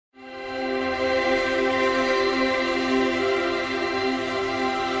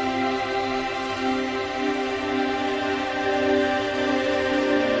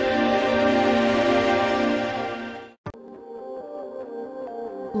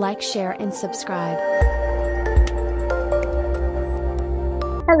like, share and subscribe.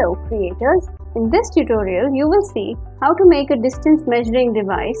 Hello creators, in this tutorial you will see how to make a distance measuring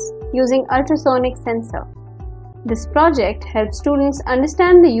device using ultrasonic sensor. This project helps students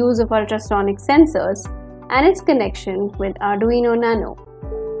understand the use of ultrasonic sensors and its connection with Arduino Nano.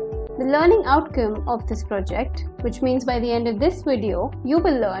 The learning outcome of this project, which means by the end of this video, you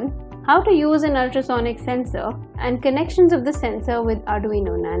will learn how to use an ultrasonic sensor and connections of the sensor with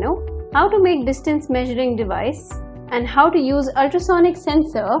Arduino Nano, how to make distance measuring device, and how to use ultrasonic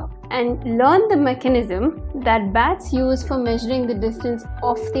sensor and learn the mechanism that bats use for measuring the distance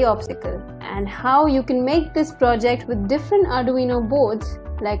of the obstacle, and how you can make this project with different Arduino boards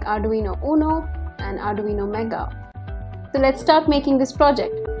like Arduino Uno and Arduino Mega. So let's start making this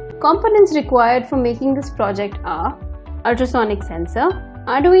project. Components required for making this project are ultrasonic sensor,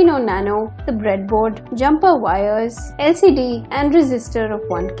 Arduino Nano, the breadboard, jumper wires, LCD and resistor of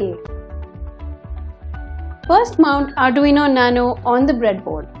 1K. First, mount Arduino Nano on the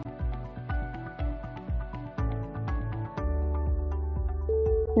breadboard.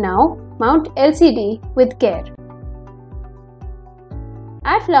 Now, mount LCD with care.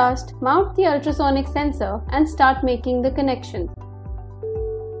 At last, mount the ultrasonic sensor and start making the connection.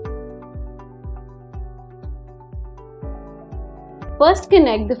 First,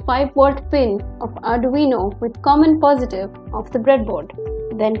 connect the 5-volt pin of Arduino with common positive of the breadboard.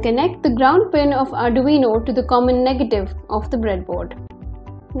 Then connect the ground pin of Arduino to the common negative of the breadboard.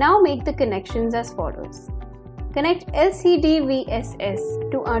 Now make the connections as follows. Connect LCD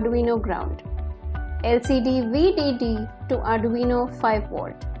VSS to Arduino ground, LCD VDD to Arduino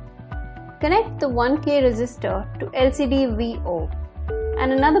 5V. Connect the 1K resistor to LCD VO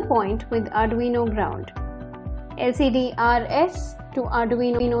and another point with Arduino ground, LCD RS to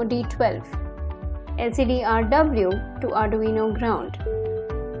Arduino D12, LCD RW to Arduino ground,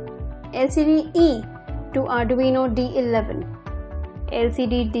 LCD E to Arduino D11,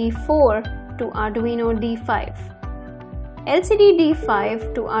 LCD D4 to Arduino D5, LCD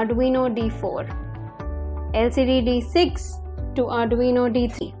D5 to Arduino D4, LCD D6 to Arduino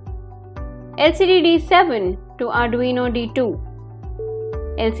D3, LCD D7 to Arduino D2,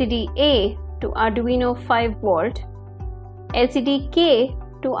 LCD A to Arduino 5V, LCD K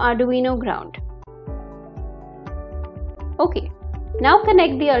to Arduino ground. Okay, now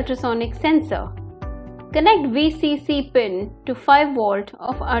connect the ultrasonic sensor. Connect VCC pin to 5V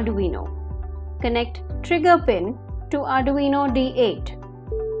of Arduino. Connect trigger pin to Arduino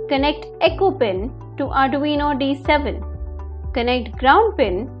D8. Connect echo pin to Arduino D7. Connect ground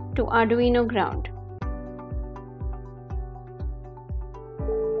pin to Arduino ground.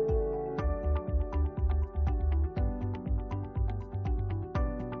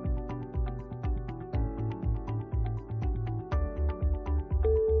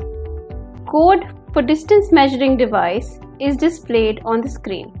 Code for distance measuring device is displayed on the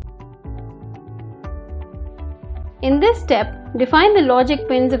screen. In this step, define the logic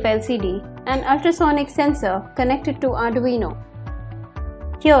pins of LCD and ultrasonic sensor connected to Arduino.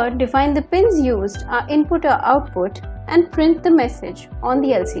 Here, define the pins used are input or output and print the message on the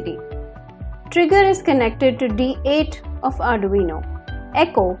LCD. Trigger is connected to D8 of Arduino.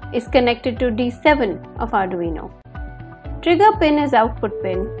 Echo is connected to D7 of Arduino. Trigger pin is output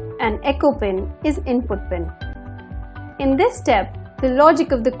pin and echo pin is input pin. In this step, the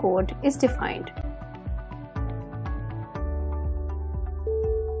logic of the code is defined.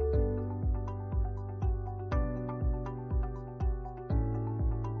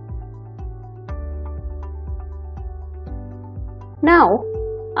 Now,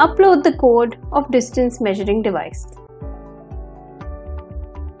 upload the code of distance measuring device.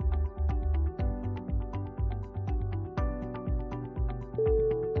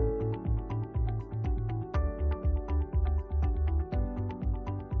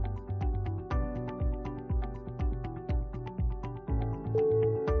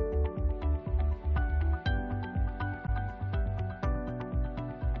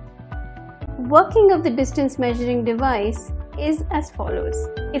 Working of the distance measuring device is as follows.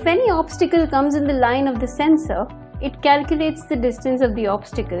 If any obstacle comes in the line of the sensor, it calculates the distance of the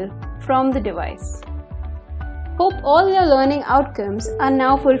obstacle from the device. Hope all your learning outcomes are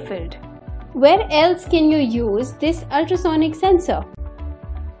now fulfilled. Where else can you use this ultrasonic sensor?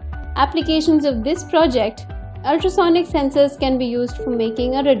 Applications of this project, ultrasonic sensors can be used for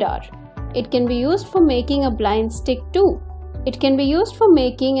making a radar. It can be used for making a blind stick too. It can be used for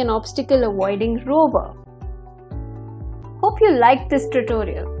making an obstacle avoiding rover. Hope you liked this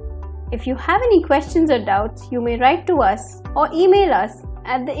tutorial. If you have any questions or doubts, you may write to us or email us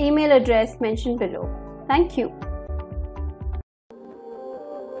at the email address mentioned below. Thank you.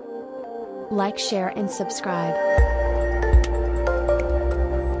 Like, share and subscribe.